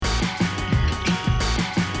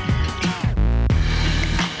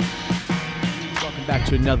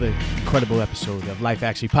to another incredible episode of Life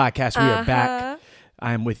Actually Podcast. We are back.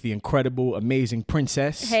 I am with the incredible, amazing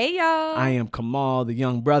princess. Hey, y'all. I am Kamal, the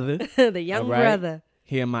young brother. The young brother.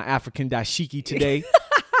 Here in my African dashiki today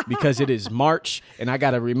because it is March, and I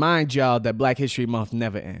got to remind y'all that Black History Month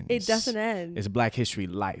never ends. It doesn't end. It's Black History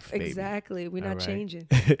Life, baby. Exactly. We're not changing.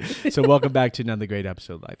 So welcome back to another great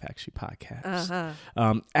episode of Life Actually Podcast.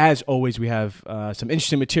 As always, we have some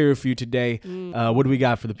interesting material for you today. What do we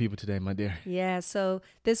got for the people today, my dear? Yeah, so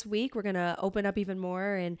this week we're going to open up even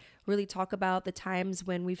more and really talk about the times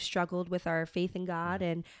when we've struggled with our faith in God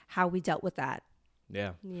and how we dealt with that.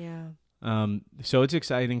 Yeah. Yeah. So it's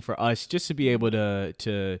exciting for us just to be able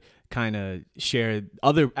to kind of share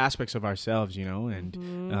other aspects of ourselves, you know,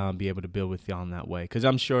 and be able to build with y'all in that way. Because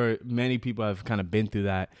I'm sure many people have kind of been through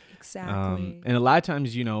that. Exactly. And a lot of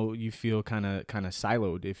times, you know, you feel kind of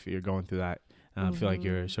siloed if you're going through that. Feel like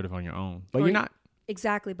you're sort of on your own, but you're not.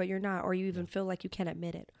 Exactly, but you're not, or you even feel like you can't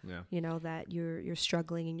admit it. Yeah. You know, that you're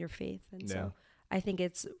struggling in your faith, and so I think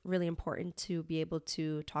it's really important to be able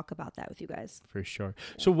to talk about that with you guys. For sure.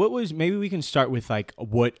 So maybe we can start with like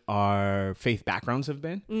what our faith backgrounds have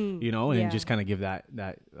been, you know, and just kind of give that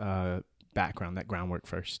background, that groundwork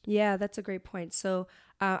first. Yeah, that's a great point. So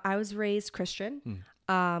I was raised Christian,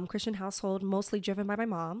 Christian household, mostly driven by my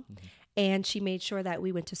mom. And she made sure that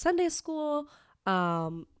we went to Sunday school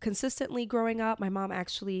consistently growing up. My mom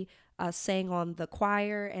actually sang on the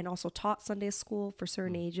choir and also taught Sunday school for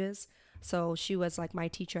certain ages. So she was like my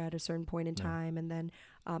teacher at a certain point in time. And then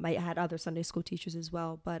I had other Sunday school teachers as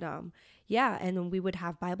well. But and then we would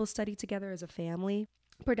have Bible study together as a family,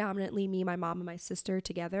 predominantly me, my mom, and my sister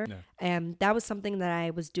together. Yeah. And that was something that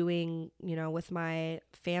I was doing, you know, with my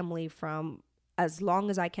family from as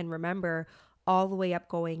long as I can remember, all the way up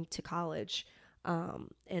going to college.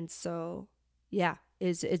 And so, yeah,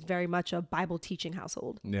 it's very much a Bible teaching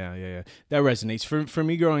household. Yeah. That resonates. For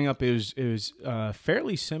me growing up, it was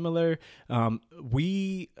fairly similar.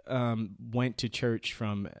 We went to church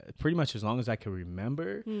from pretty much as long as I could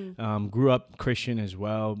remember. Grew up Christian as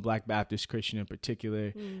well, Black Baptist Christian in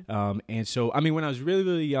particular. And so, I mean, when I was really,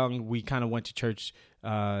 really young, we kind of went to church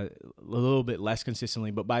a little bit less consistently,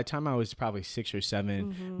 but by the time I was probably 6 or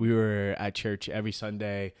 7, we were at church every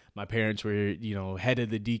Sunday. My parents were, you know, head of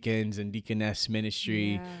the deacons and deaconess ministry.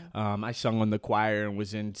 Yeah. I sung on the choir and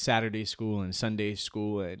was in Saturday school and Sunday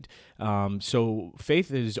school, and so faith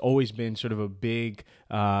has always been sort of a big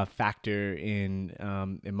factor in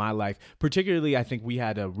my life. Particularly, I think we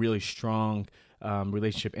had a really strong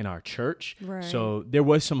relationship in our church. Right. So there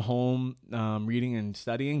was some home reading and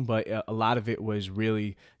studying, but a lot of it was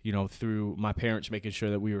really, you know, through my parents making sure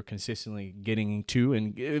that we were consistently getting to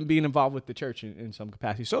and being involved with the church in some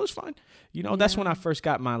capacity. So it was fun. You know, that's when I first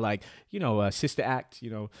got my, like, you know, sister act, you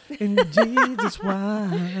know, in Jesus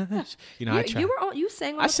watch. You know, you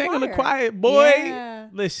sang on the choir. I sang on the choir, boy. Yeah.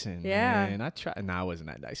 Listen, man, I tried. No, I wasn't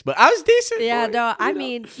that nice, but I was decent. Yeah, boy, no, I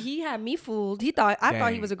mean, he had me fooled. I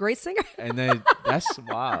thought he was a great singer. And then that's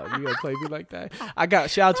wild. You gonna play me like that? I got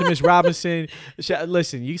shout out to Miss Robinson.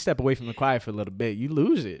 Listen, you step away from the choir for a little bit, you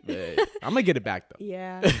lose it. Man. I'm gonna get it back though.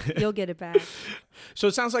 Yeah, you'll get it back. So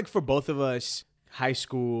it sounds like for both of us, high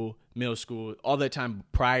school, middle school, all that time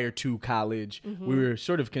prior to college, we were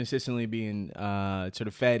sort of consistently being sort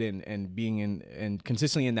of fed and being in and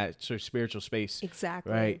consistently in that sort of spiritual space.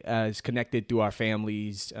 Exactly. Right. As connected through our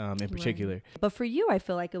families in particular. Right. But for you, I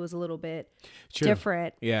feel like it was a little bit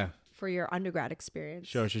different. Yeah. For your undergrad experience.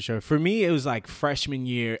 Sure. For me, it was like freshman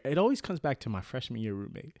year. It always comes back to my freshman year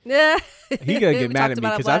roommate. Yeah. He gonna get mad at me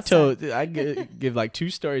because I give like 2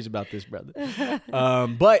 stories about this brother.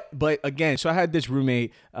 But again, so I had this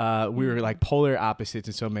roommate. We were like polar opposites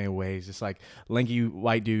in so many ways. It's like lanky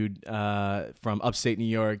white dude from upstate New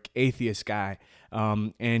York, atheist guy.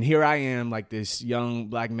 And here I am, like this young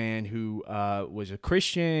Black man who was a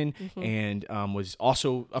Christian and was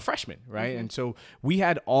also a freshman, right? And so we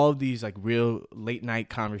had all of these like real late night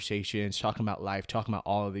conversations, talking about life, talking about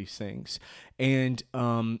all of these things. And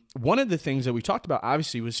one of the things that we talked about,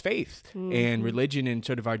 obviously, was faith and religion and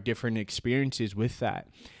sort of our different experiences with that.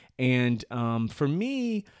 And for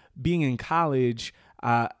me, being in college,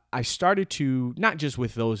 I started to, not just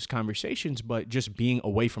with those conversations, but just being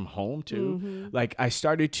away from home too. Like I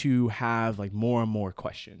started to have like more and more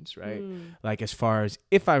questions, right? Like as far as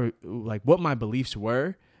if I, like what my beliefs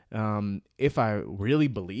were, if I really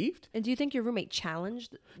believed. And do you think your roommate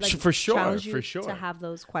challenged challenged you to have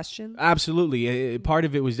those questions? Absolutely. Part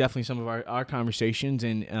of it was definitely some of our conversations,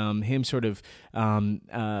 and him sort of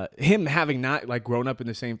him having not like grown up in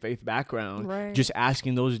the same faith background, right. just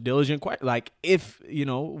asking those diligent questions, like if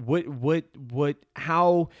what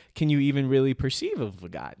how can you even really perceive of a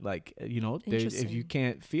God? Like if you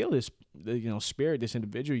can't feel this spirit, this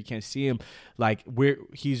individual, you can't see him. Like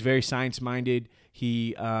he's very science minded.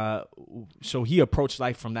 So he approached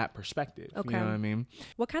life from that perspective. Okay. You know what I mean?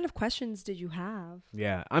 What kind of questions did you have?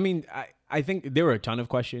 Yeah. I mean, I think there were a ton of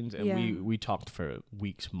questions, and we talked for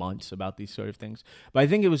weeks, months about these sort of things. But I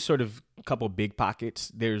think it was sort of a couple big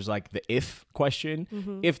pockets. There's like the if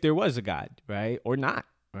question, if there was a God, right? Or not,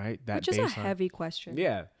 right? Which is a heavy question.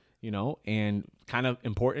 Yeah. And kind of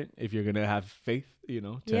important if you're going to have faith,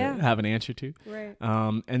 to have an answer to. Right.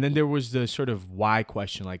 And then there was the sort of why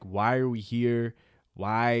question, like, why are we here?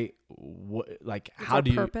 Why, how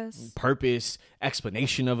do you purpose,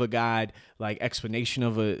 explanation of a God, like explanation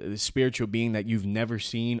of a spiritual being that you've never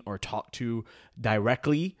seen or talked to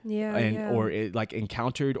directly, or like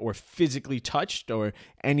encountered or physically touched or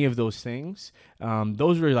any of those things.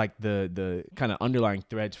 Those were like the kind of underlying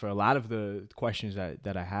threads for a lot of the questions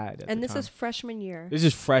that I had. And this is freshman year. This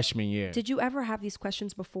is freshman year. Did you ever have these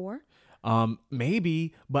questions before?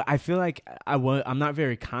 Maybe, but I feel like I'm not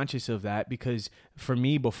very conscious of that, because for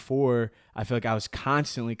me before, I feel like I was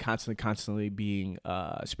constantly being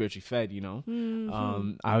spiritually fed,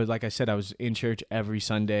 I was, like I said, I was in church every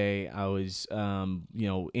Sunday. I was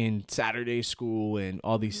in Saturday school and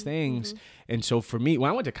all these things. And so for me,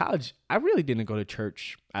 when I went to college, I really didn't go to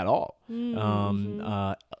church at all.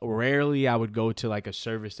 Rarely I would go to like a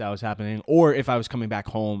service that was happening, or if I was coming back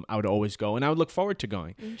home, I would always go, and I would look forward to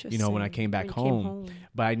going, when I came back home.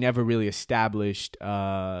 But I never really established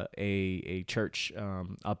a church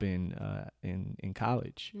up in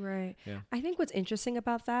college. Right. Yeah. I think what's interesting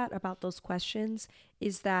about those questions,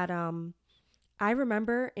 is that I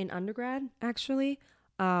remember in undergrad actually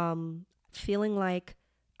feeling like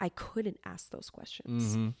I couldn't ask those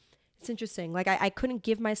questions. It's interesting. Like I couldn't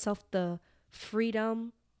give myself the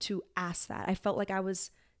freedom to ask that. I felt like I was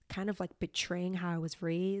kind of like betraying how I was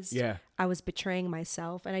raised. Yeah. I was betraying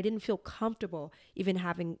myself, and I didn't feel comfortable even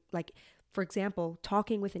having, like, for example,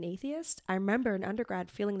 talking with an atheist. I remember in undergrad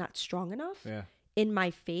feeling not strong enough in my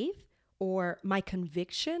faith or my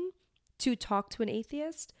conviction to talk to an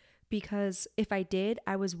atheist, because if I did,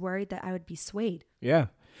 I was worried that I would be swayed. Yeah.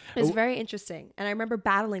 It's very interesting. And I remember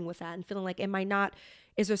battling with that and feeling like,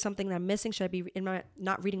 is there something that I'm missing? Am I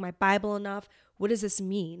not reading my Bible enough? What does this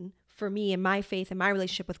mean for me and my faith and my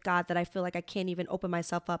relationship with God, that I feel like I can't even open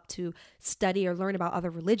myself up to study or learn about other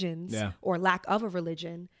religions or lack of a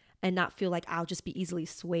religion, and not feel like I'll just be easily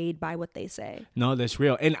swayed by what they say? No, that's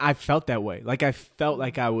real. And I felt that way. Like I felt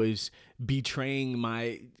like I was betraying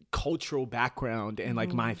my cultural background and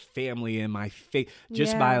like my family and my faith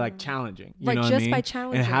just by like challenging, you know what I mean? By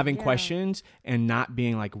challenging and having questions and not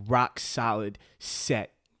being like rock solid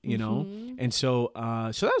set, you know? And so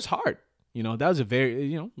that was hard. That was a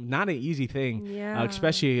very, not an easy thing. Yeah.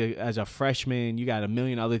 Especially as a freshman, you got a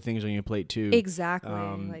million other things on your plate too.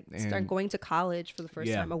 Exactly. Start going to college for the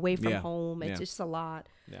first time away from home. It's just a lot.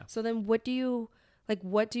 Yeah. So then what do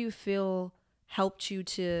you feel helped you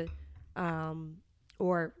to,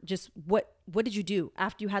 or just what did you do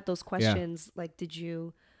after you had those questions? Yeah. Like, did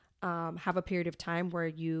you have a period of time where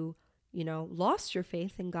you lost your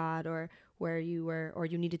faith in God, or where you were, or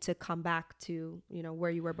you needed to come back to, where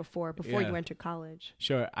you were before you entered college?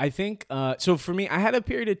 Sure. I think, so for me, I had a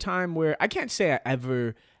period of time where I can't say I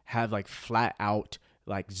ever have like flat out,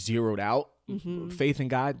 like zeroed out faith in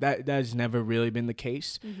God. That has never really been the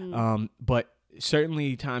case. But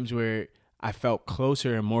certainly times where I felt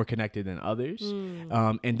closer and more connected than others.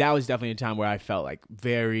 And that was definitely a time where I felt like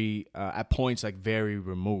very, at points, like very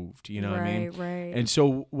removed, what I mean? Right. And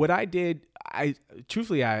so what I did, I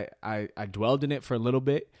dwelled in it for a little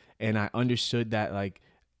bit, and I understood that, like,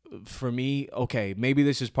 for me, okay, maybe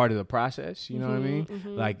this is part of the process, you know what I mean?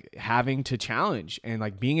 Like having to challenge and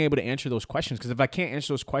like being able to answer those questions. Because if I can't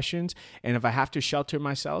answer those questions, and if I have to shelter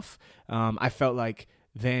myself, I felt like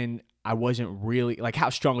then I wasn't really, like, how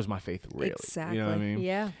strong was my faith really? Exactly. You know what I mean?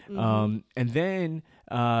 Yeah. And then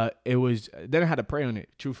then I had to pray on it,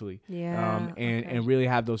 truthfully. Yeah. And really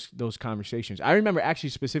have those conversations. I remember actually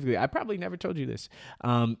specifically, I probably never told you this.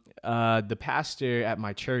 The pastor at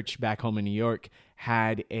my church back home in New York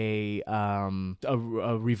had a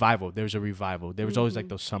revival. There was a revival. There was always like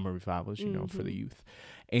those summer revivals, for the youth.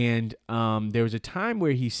 And there was a time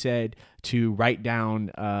where he said to write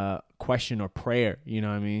down a question or prayer, you know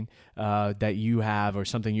what I mean, that you have or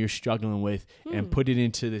something you're struggling with, and put it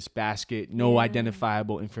into this basket. No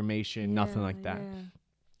identifiable information, nothing like that. Yeah.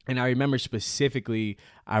 And I remember specifically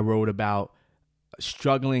I wrote about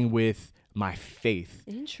struggling with my faith.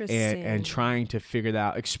 Interesting. And trying to figure that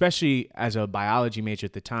out, especially as a biology major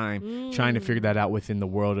at the time, trying to figure that out within the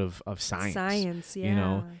world of science. Science, yeah. You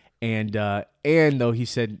know, and though he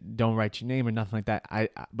said don't write your name or nothing like that,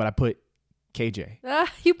 but I put KJ.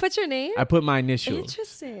 You put your name? I put my initial.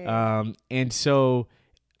 Interesting. And so,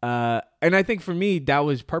 and I think for me that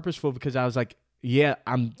was purposeful because I was like, yeah,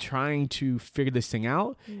 I'm trying to figure this thing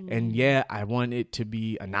out. And yeah, I want it to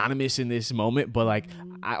be anonymous in this moment, but like,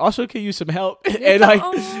 I also could use some help and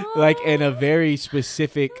like in a very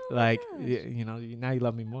specific, like, you know, now you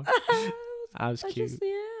love me more. I was cute.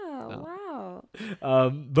 Wow.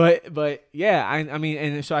 But yeah, I mean,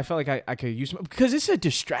 and so I felt like I could use some, because it's a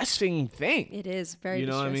distressing thing. It is very you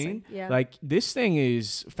know distressing. what I mean? Yeah. Like this thing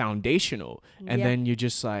is foundational. And Yeah. then you're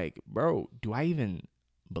just like, bro, do I even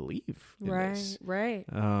believe in this? Right.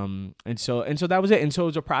 And so that was it. And so it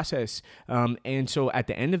was a process. And so at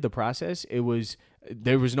the end of the process,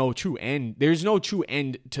 there was no true end. There's no true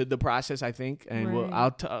end to the process, I think. And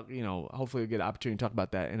I'll talk, you know, hopefully we'll get an opportunity to talk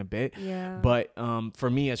about that in a bit. Yeah. But for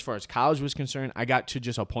me, as far as college was concerned, I got to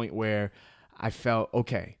just a point where I felt,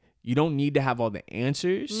 okay, you don't need to have all the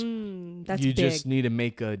answers. That's you big. just need to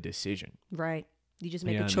make a decision. Right. You just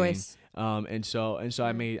make You know a what I mean? choice. And so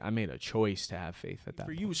I made a choice to have faith at that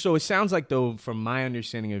for you. So it sounds like, though, from my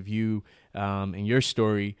understanding of you and your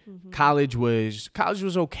story, college was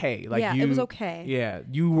okay. Like yeah, it was okay. Yeah,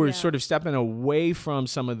 you were sort of stepping away from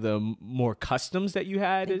some of the more customs that you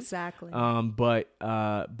had. Exactly. But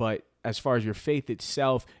as far as your faith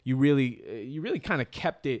itself, you really kind of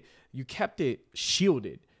kept it. You kept it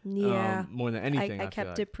shielded. Yeah. More than anything, I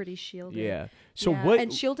kept it pretty shielded. Yeah. So Yeah, what?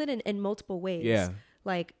 and shielded in multiple ways. Yeah.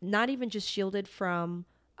 Like not even just shielded from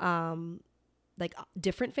like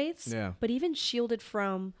different faiths, Yeah. but even shielded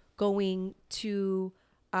from going to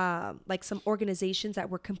like some organizations that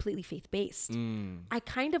were completely faith-based. I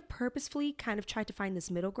kind of purposefully tried to find this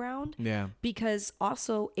middle ground. Yeah. Because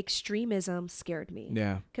also extremism scared me.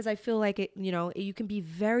 Yeah. Because I feel like it, you know, you can be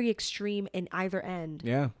very extreme in either end.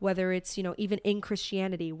 Yeah. Whether it's, you know, even in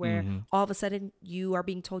Christianity, where all of a sudden you are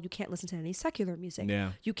being told you can't listen to any secular music.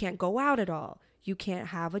 Yeah. You can't go out at all. You can't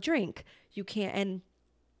have a drink. You can't. And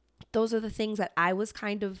those are the things that I was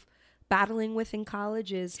kind of battling with in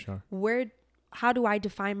college is how do I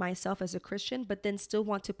define myself as a Christian, but then still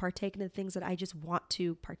want to partake in the things that I just want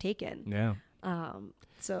to partake in? Yeah.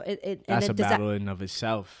 So it that's and a battle in of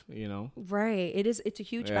itself, you know. Right. It's a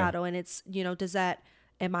huge battle, and it's, you know,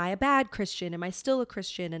 am I a bad Christian? Am I still a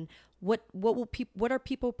Christian? And what are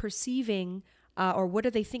people perceiving, or what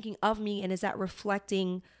are they thinking of me? And is that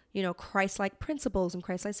reflecting, you know, Christ-like principles and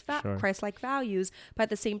Christ-like values? But at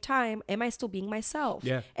the same time, am I still being myself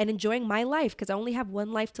and enjoying my life? Because I only have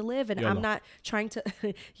one life to live, and YOLO. I'm not trying to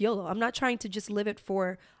YOLO. I'm not trying to just live it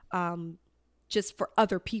for just for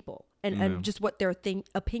other people and just what their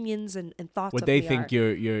opinions and thoughts. What of they me think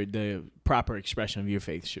are. your the proper expression of your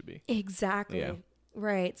faith should be. Exactly. Yeah.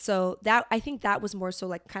 Right. So I think that was more so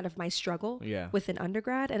like kind of my struggle with an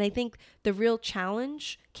undergrad. And I think the real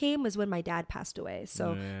challenge came was when my dad passed away.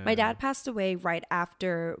 So my dad passed away right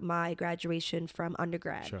after my graduation from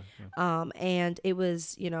undergrad. Sure, and it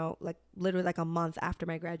was, you know, like literally like a month after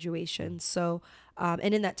my graduation. So,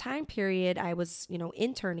 and in that time period, I was, you know,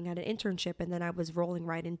 interning at an internship, and then I was rolling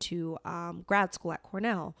right into grad school at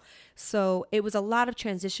Cornell. So it was a lot of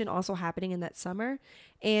transition also happening in that summer.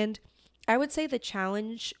 And I would say the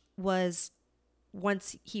challenge was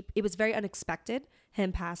it was very unexpected,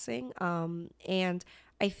 him passing. And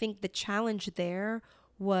I think the challenge there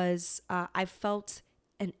was I felt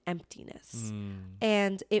an emptiness.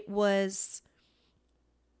 And it wasn't,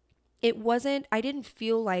 I didn't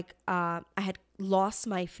feel like I had lost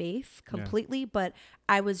my faith completely, but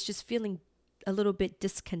I was just feeling a little bit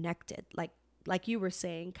disconnected, like you were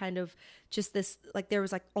saying, kind of just this, like there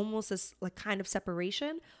was like almost this like kind of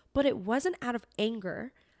separation, but it wasn't out of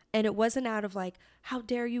anger, and it wasn't out of like, how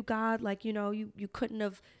dare you, God, like, you know, you couldn't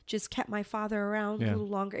have just kept my father around a little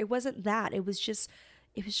longer. It wasn't that. It was just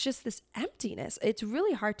this emptiness. It's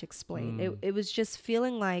really hard to explain. It was just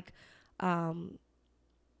feeling like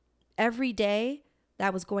every day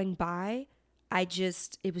that was going by,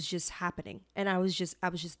 it was just happening, and I was just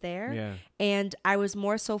there, and I was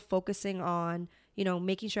more so focusing on, you know,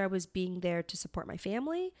 making sure I was being there to support my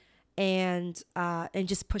family, and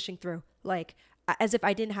just pushing through, like as if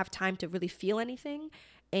I didn't have time to really feel anything.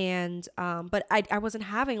 And but I wasn't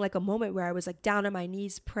having like a moment where I was like down on my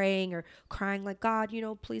knees praying or crying like, God,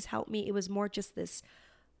 please help me. It was more just this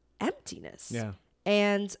emptiness. Yeah.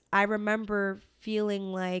 And I remember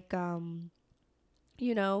feeling like I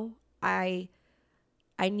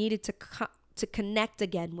needed to connect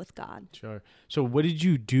again with God. Sure. So what did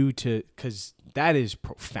you do because that is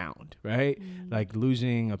profound, right? Like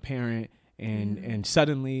losing a parent and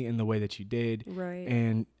suddenly in the way that you did. Right.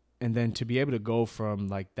 And then to be able to go from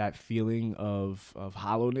like that feeling of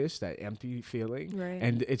hollowness, that empty feeling. Right.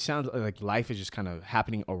 And it sounds like life is just kind of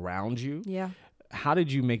happening around you. Yeah. How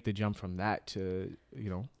did you make the jump from that to,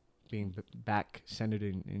 being back centered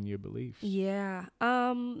in your beliefs? Yeah.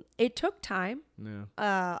 It took time.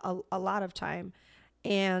 Yeah. A lot of time.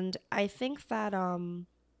 And I think that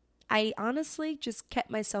I honestly just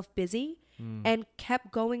kept myself busy and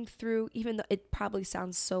kept going through, even though it probably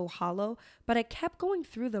sounds so hollow, but I kept going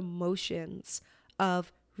through the motions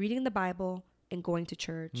of reading the Bible and going to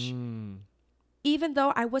church, even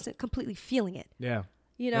though I wasn't completely feeling it. Yeah.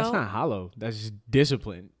 That's not hollow. That's just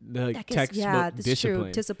discipline. Like textbook that's discipline.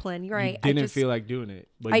 True. Discipline. You're right. You didn't feel like doing it,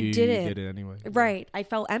 but you did it anyway. Right. I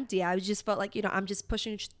felt empty. I just felt like, I'm just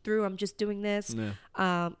pushing through. I'm just doing this.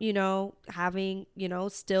 Yeah. Having,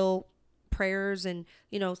 still prayers and,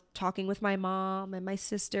 talking with my mom and my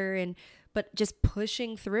sister but just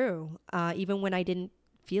pushing through, even when I didn't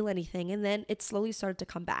feel anything. And then it slowly started to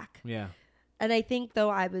come back. Yeah. And I think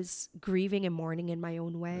though I was grieving and mourning in my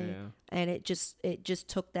own way, and it just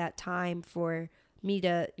took that time for me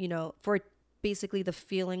to, for basically the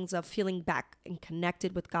feelings of feeling back and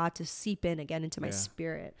connected with God to seep in again into my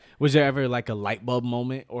spirit. Was there ever like a light bulb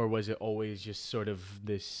moment, or was it always just sort of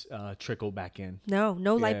this trickle back in? No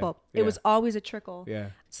light bulb. It was always a trickle. Yeah.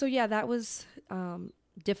 So yeah, that was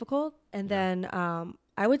difficult. And then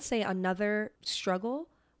I would say another struggle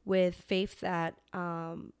with faith that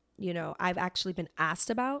I've actually been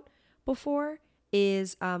asked about before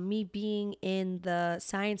is me being in the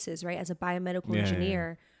sciences, right? As a biomedical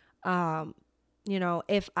engineer,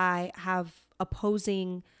 if I have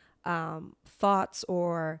opposing thoughts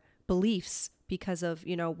or beliefs because of,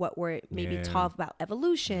 what we're maybe taught about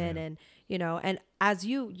evolution and as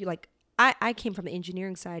you like, I came from the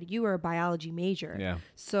engineering side. You were a biology major. Yeah.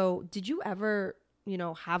 So did you ever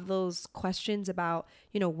have those questions about,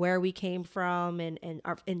 where we came from and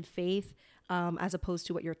our in faith, as opposed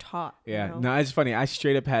to what you're taught? Yeah. No, it's funny. I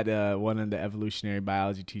straight up had one of the evolutionary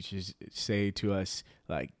biology teachers say to us,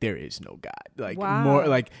 like, there is no God. Like more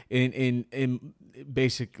like in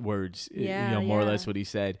basic words, more or less what he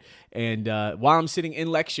said. And while I'm sitting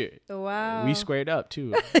in lecture, we squared up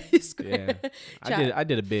too. Yeah. I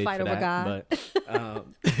did a bid for that. God.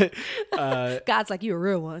 But God's like, you're a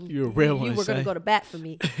real one. You're a real one. You were going to go to bat for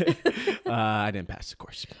me. I didn't pass the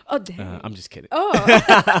course. Oh, dang. I'm just kidding. Oh,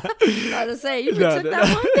 I was to say, you took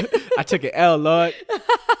that one? I took an L, Lord.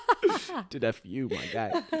 Did that for you, my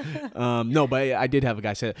guy. No, but I did have a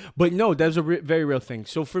guy say that. But no, that's a very real thing.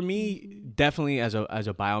 So for me, definitely as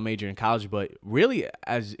a bio major in college, but really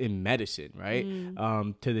as in medicine, right?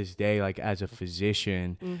 To this day, like as a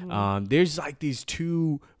physician, there's like these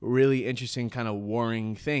two really interesting kind of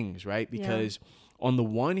warring things, right? Because on the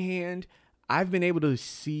one hand, I've been able to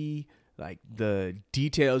see like the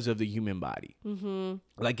details of the human body.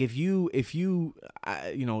 Like if you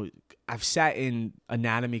I've sat in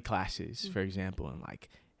anatomy classes, for example, and like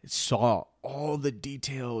saw all the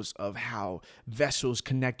details of how vessels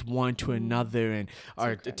connect one to another and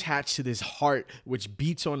are attached to this heart, which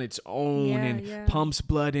beats on its own pumps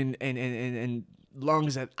blood and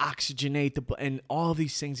lungs that oxygenate the blood and all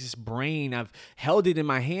these things. This brain, I've held it in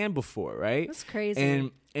my hand before, right? That's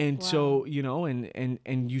crazy. And so,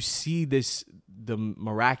 and you see the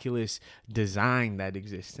miraculous design that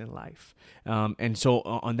exists in life. And so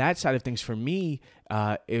on that side of things, for me,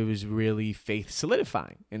 it was really faith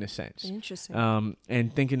solidifying in a sense. Interesting.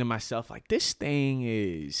 And thinking to myself, like, this thing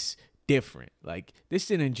is different. Like, this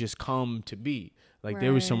didn't just come to be. Like,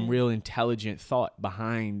 there was some real intelligent thought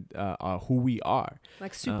behind who we are.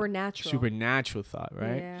 Like supernatural. Supernatural thought,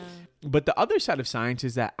 right? Yeah. But the other side of science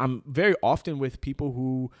is that I'm very often with people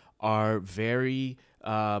who are very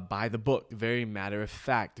by the book, very matter of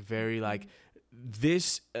fact, very like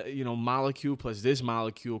this, molecule plus this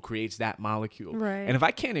molecule creates that molecule. Right. And if I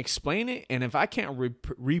can't explain it, and if I can't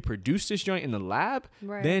reproduce this joint in the lab,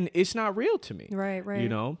 then it's not real to me. Right. You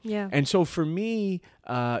know? Yeah. And so for me,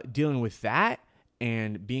 dealing with that,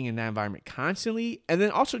 and being in that environment constantly, and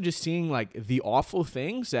then also just seeing like the awful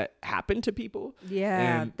things that happen to people.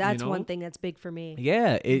 Yeah, And, that's one thing that's big for me.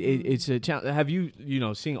 Yeah, it's a challenge. Have you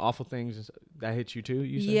seeing awful things that hit you too?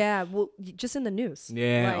 You said? Yeah, well, just in the news.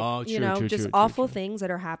 Yeah, like, true, just true, awful true. things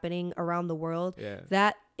that are happening around the world. Yeah.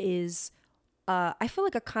 That is, I feel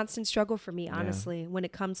like a constant struggle for me, honestly, when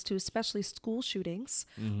it comes to especially school shootings,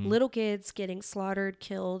 little kids getting slaughtered,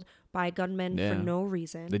 killed by gunmen for no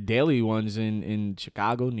reason. The daily ones in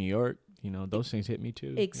Chicago, New York, those things hit me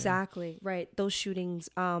too. Exactly, right. Those shootings,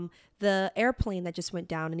 the airplane that just went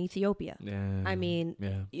down in Ethiopia. Yeah. I mean,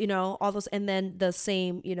 all those, and then the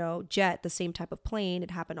same, jet, the same type of plane,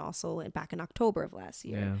 it happened also back in October of last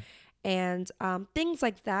year. And things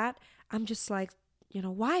like that, I'm just like,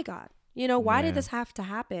 why, God? Why did this have to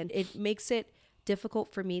happen? It makes it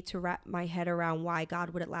difficult for me to wrap my head around why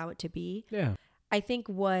God would allow it to be. Yeah. I think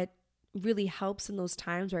what really helps in those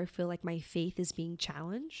times where I feel like my faith is being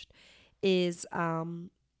challenged is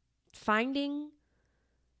finding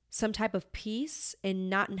some type of peace and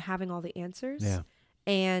not having all the answers. Yeah.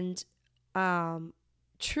 And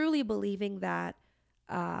truly believing that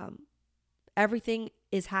everything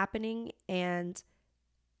is happening and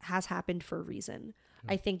has happened for a reason.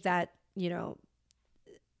 I think that,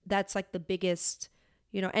 that's like the biggest,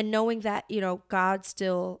 and knowing that, God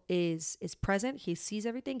still is present. He sees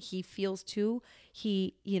everything. He feels too.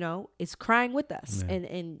 He, is crying with us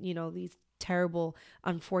and these terrible,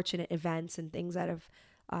 unfortunate events and things that have,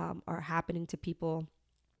 are happening to people.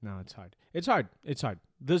 No, it's hard. It's hard.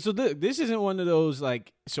 This isn't one of those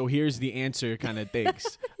like, so here's the answer kind of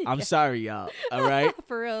things. I'm sorry, y'all. All right.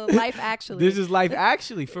 For real. Life actually. This is life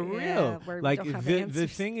actually for Yeah, real. we Like don't have the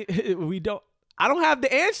thing I don't have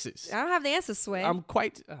the answers. I don't have the answers, Sway. I was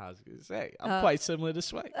gonna say I'm quite similar to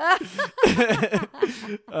Sway.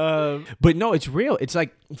 But no, it's real. It's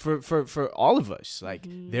like for all of us, like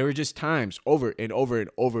there are just times over and over and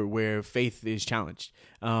over where faith is challenged,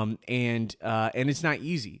 and it's not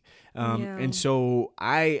easy. And so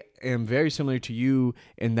I am very similar to you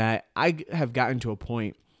in that I have gotten to a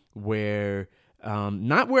point where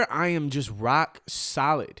not where I am just rock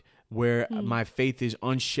solid, where my faith is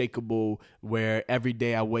unshakable, where every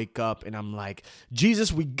day I wake up and I'm like,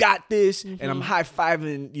 Jesus, we got this. And I'm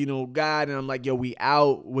high-fiving, God. And I'm like, yo, we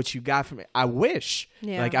out. What you got from it? I wish.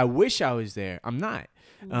 I wish I was there. I'm not.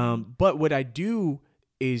 But what I do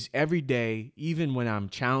is every day, even when I'm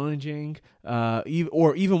challenging,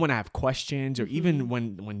 even when I have questions, or even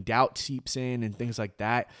when doubt seeps in and things like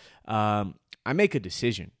that, I make a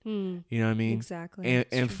decision. You know what I mean? Exactly.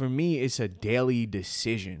 And for me, it's a daily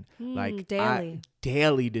decision.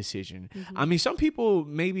 Daily decision. I mean, some people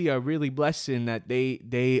maybe are really blessed in that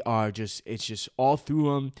they are just, it's just all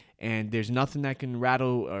through them and there's nothing that can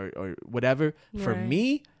rattle or whatever. Right. For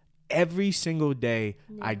me, every single day,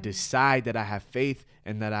 I decide that I have faith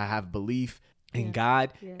and that I have belief in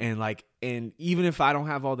God. And even if I don't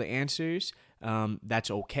have all the answers,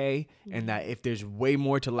 that's okay. And that if there's way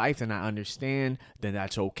more to life than I understand, then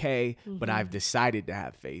that's okay. But I've decided to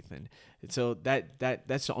have faith. And so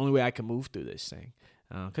that's the only way I can move through this thing.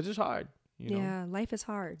 'Cause it's hard. Yeah, life is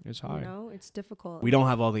hard. It's hard. It's difficult. We don't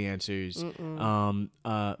have all the answers.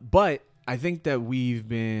 But I think that we've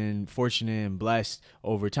been fortunate and blessed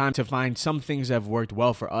over time to find some things that have worked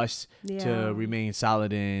well for us to remain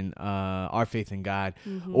solid in our faith in God,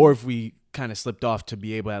 or if we kind of slipped off, to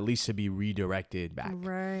be able at least to be redirected back.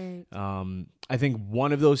 Right. I think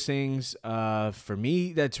one of those things for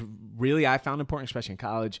me that's really I found important, especially in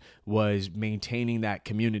college, was maintaining that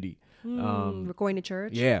community. We're going to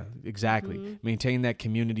church. Yeah, exactly. Maintain that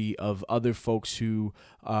community of other folks who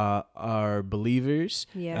are believers.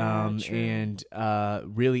 And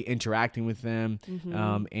really interacting with them,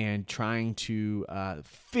 and trying to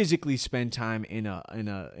physically spend time in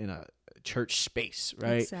a church space,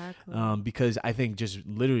 right? Exactly. Because I think just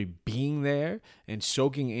literally being there and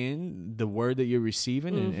soaking in the word that you're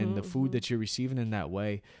receiving and the food that you're receiving in that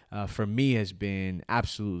way, for me has been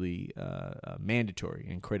absolutely mandatory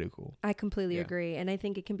and critical. I completely agree. And I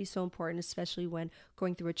think it can be so important, especially when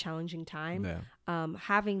going through a challenging time,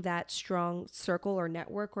 having that strong circle or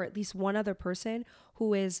network, or at least one other person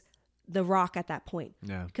who is the rock at that point.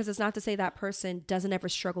 Because it's not to say that person doesn't ever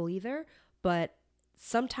struggle either, but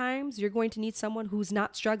sometimes you're going to need someone who's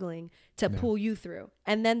not struggling to pull you through.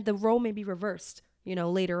 And then the role may be reversed,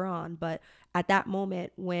 later on. But at that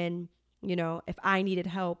moment when, if I needed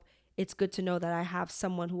help, it's good to know that I have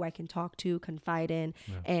someone who I can talk to, confide in,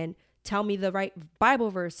 and tell me the right Bible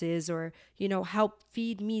verses, or, help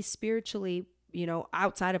feed me spiritually,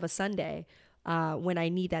 outside of a Sunday. when I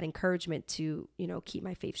need that encouragement to, keep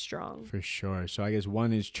my faith strong. For sure. So I guess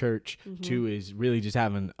 1 is church. 2 is really just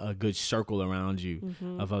having a good circle around you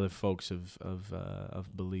of other folks of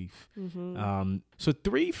belief. So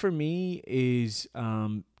 3 for me is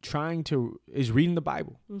reading the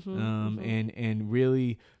Bible, and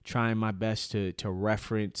really trying my best to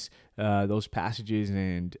reference those passages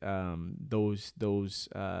and those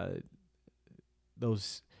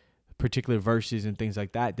particular verses and things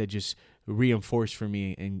like that just reinforce for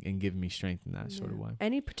me and give me strength in that sort of way.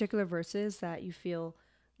 Any particular verses that you feel,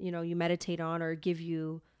 you meditate on or give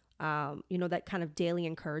you, that kind of daily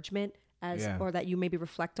encouragement or that you maybe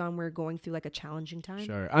reflect on when we're going through like a challenging time?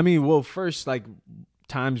 Sure. I mean, well, first, like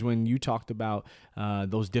times when you talked about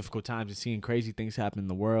those difficult times and seeing crazy things happen in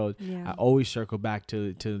the world, I always circle back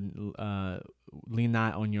to lean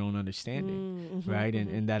not on your own understanding, right?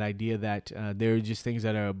 And that idea that there are just things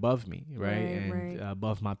that are above me, right?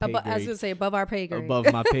 Above my pay grade. I was going to say above our pay grade.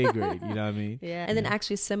 Above my pay grade, you know what I mean? Yeah. And then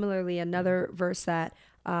actually similarly, another verse that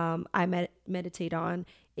I meditate on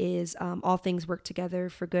is all things work together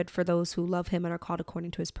for good for those who love him and are called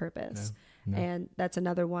according to his purpose. And that's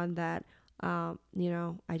another one that I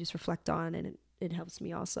just reflect on, and it helps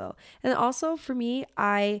me also. And also for me,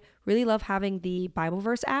 I really love having the Bible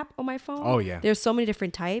verse app on my phone. Oh yeah. There's so many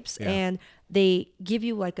different types, and they give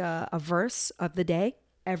you like a verse of the day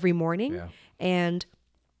every morning. And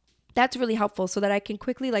that's really helpful so that I can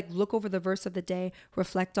quickly like look over the verse of the day,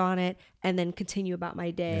 reflect on it, and then continue about my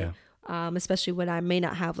day. Especially when I may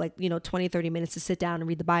not have 20, 30 minutes to sit down and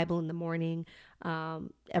read the Bible in the morning,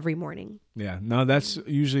 every morning. Yeah, no, that's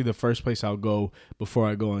usually the first place I'll go before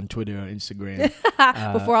I go on Twitter or Instagram.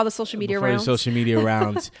 Before all the social media rounds.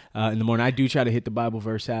 In the morning. I do try to hit the Bible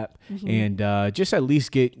verse app and just at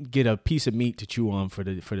least get a piece of meat to chew on for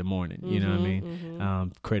the morning. You know what I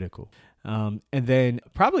mean? Critical. And then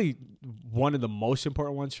probably one of the most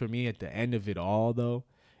important ones for me at the end of it all, though,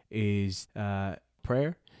 is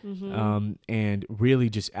prayer. And really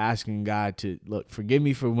just asking God to forgive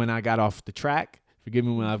me for when I got off the track. Forgive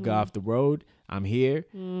me when I've got off the road. I'm here.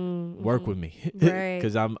 Work with me,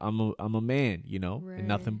 because I'm a man, and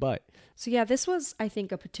nothing but. So yeah, this was, I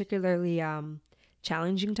think, a particularly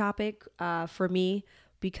challenging topic for me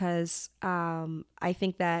because I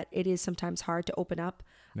think that it is sometimes hard to open up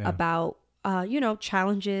about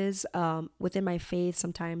challenges within my faith.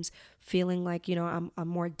 Sometimes feeling like I'm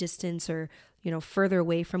more distant or further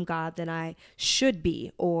away from God than I should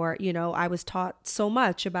be, or I was taught so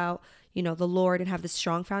much about the Lord and have this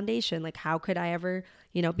strong foundation. Like, how could I ever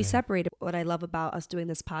be separated? What I love about us doing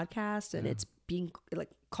this podcast and it's being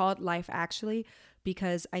called Life Actually,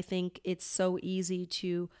 because I think it's so easy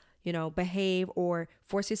to behave or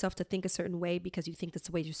force yourself to think a certain way because you think that's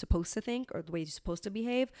the way you're supposed to think or the way you're supposed to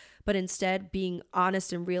behave. But instead being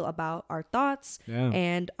honest and real about our thoughts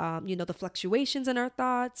and, the fluctuations in our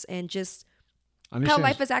thoughts and just how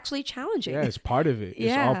life is actually challenging. Yeah, it's part of it.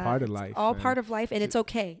 It's all part of life. It's all part of life, and it's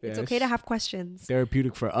okay. It's okay to have questions.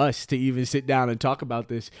 Therapeutic for us to even sit down and talk about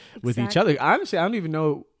this with each other. Honestly, I don't even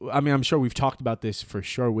know. I mean, I'm sure we've talked about this for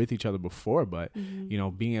sure with each other before, but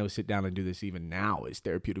being able to sit down and do this even now is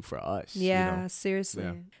therapeutic for us. Yeah, seriously.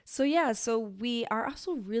 Yeah. So we are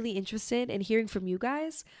also really interested in hearing from you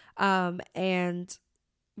guys, and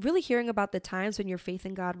really hearing about the times when your faith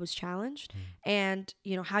in God was challenged and,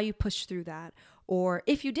 how you pushed through that. Or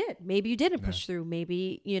if you did, maybe you didn't push through.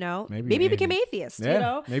 Maybe, maybe you became atheist,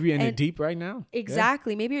 Maybe you're in it deep right now.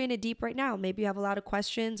 Exactly. Maybe you're in it deep right now. Maybe you have a lot of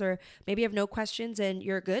questions, or maybe you have no questions and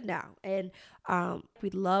you're good now. And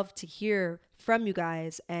we'd love to hear from you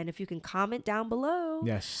guys. And if you can comment down below,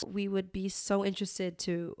 we would be so interested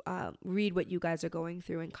to read what you guys are going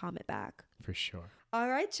through and comment back. For sure. All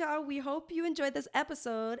right, y'all. We hope you enjoyed this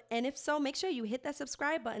episode. And if so, make sure you hit that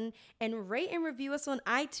subscribe button and rate and review us on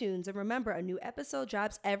iTunes. And remember, a new episode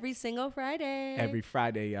drops every single Friday. Every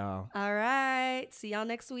Friday, y'all. All right. See y'all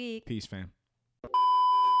next week. Peace, fam.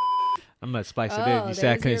 I'm going to splice it in. You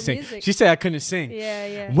said I couldn't sing. Music. She said I couldn't sing.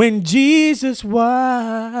 Yeah. When Jesus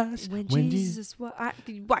was. When Jesus was.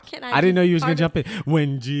 Why can't I? I didn't know you was going to jump in.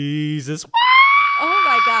 When Jesus was. Oh,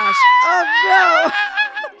 my gosh. Oh, no.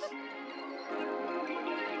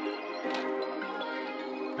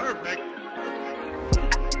 Perfect.